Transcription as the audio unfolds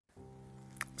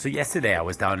So yesterday I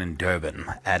was down in Durban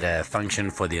at a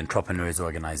function for the Entrepreneurs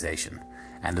Organization.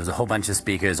 And there was a whole bunch of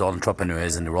speakers, all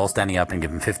entrepreneurs, and they were all standing up and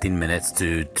giving 15 minutes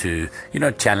to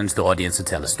challenge the audience to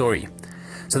tell a story.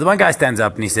 So the one guy stands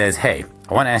up and he says, hey,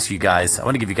 I want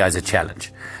to give you guys a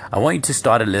challenge. I want you to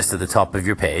start a list at the top of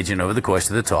your page, and over the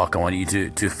course of the talk, I want you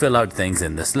to fill out things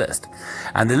in this list.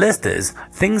 And the list is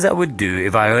things I would do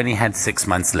if I only had 6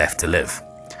 months left to live.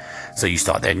 So you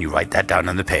start there and you write that down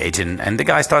on the page, and the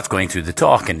guy starts going through the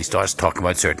talk, and he starts talking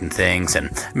about certain things, and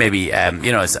maybe,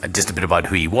 it's just a bit about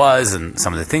who he was and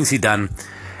some of the things he'd done.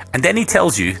 And then he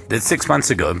tells you that 4 months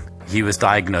ago, he was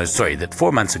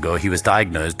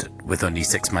diagnosed with only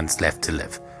 6 months left to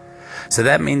live. So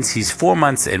that means he's 4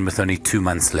 months in with only 2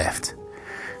 months left.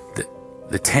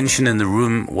 The tension in the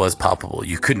room was palpable.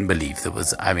 You couldn't believe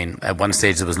at one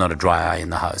stage there was not a dry eye in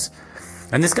the house.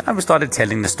 And this guy started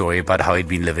telling the story about how he'd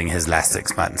been living his last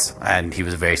 6 months. And he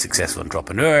was a very successful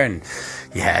entrepreneur, and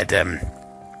he had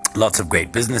lots of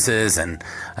great businesses and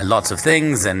lots of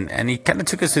things. And he kind of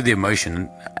took us through the emotion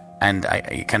and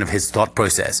kind of his thought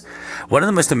process. One of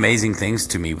the most amazing things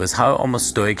to me was how almost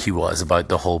stoic he was about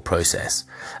the whole process.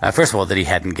 First of all, that he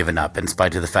hadn't given up in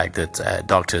spite of the fact that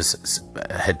doctors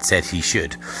had said he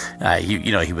should.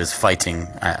 He was fighting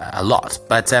a lot.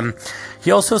 But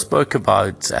he also spoke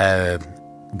about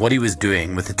what he was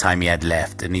doing with the time he had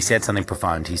left. And he said something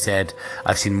profound. He said,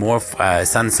 I've seen more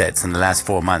sunsets in the last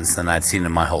 4 months than I'd seen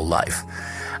in my whole life.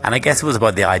 And I guess it was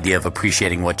about the idea of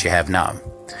appreciating what you have now.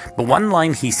 But one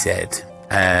line he said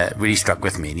really struck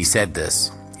with me. And he said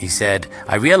this. He said,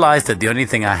 I realized that the only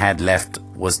thing I had left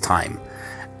was time.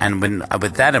 And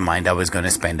with that in mind, I was going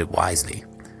to spend it wisely.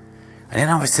 And then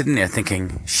I was sitting there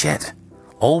thinking, shit,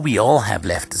 all we all have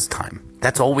left is time.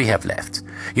 That's all we have left.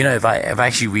 If I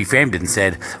actually reframed it and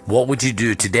said, what would you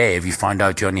do today if you found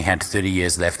out you only had 30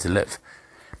 years left to live?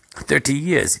 30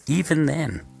 years, even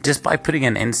then, just by putting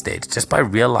an end state, just by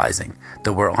realizing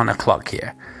that we're on a clock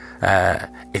here,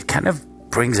 it kind of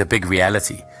brings a big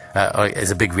reality, or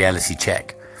is a big reality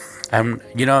check.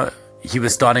 He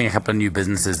was starting a couple of new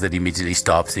businesses that he immediately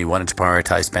stopped, and he wanted to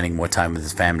prioritize spending more time with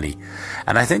his family.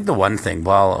 And I think the one thing,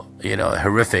 while,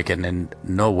 horrific and in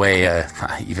no way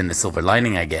even the silver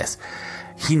lining, I guess,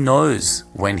 he knows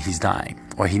when he's dying,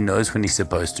 or he knows when he's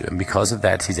supposed to. And because of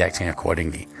that, he's acting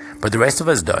accordingly. But the rest of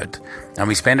us don't. And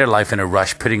we spend our life in a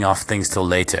rush putting off things till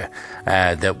later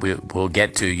that we'll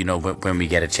get to, when we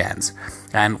get a chance.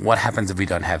 And what happens if we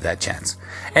don't have that chance?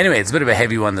 Anyway, it's a bit of a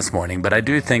heavy one this morning, but I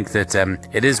do think that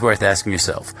it is worth asking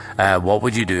yourself, what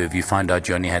would you do if you found out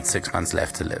you only had 6 months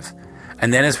left to live?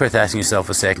 And then it's worth asking yourself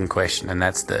a second question, and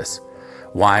that's this.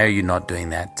 Why are you not doing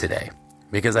that today?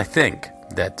 Because I think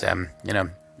that,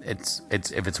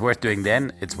 if it's worth doing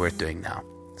then, it's worth doing now.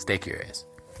 Stay curious.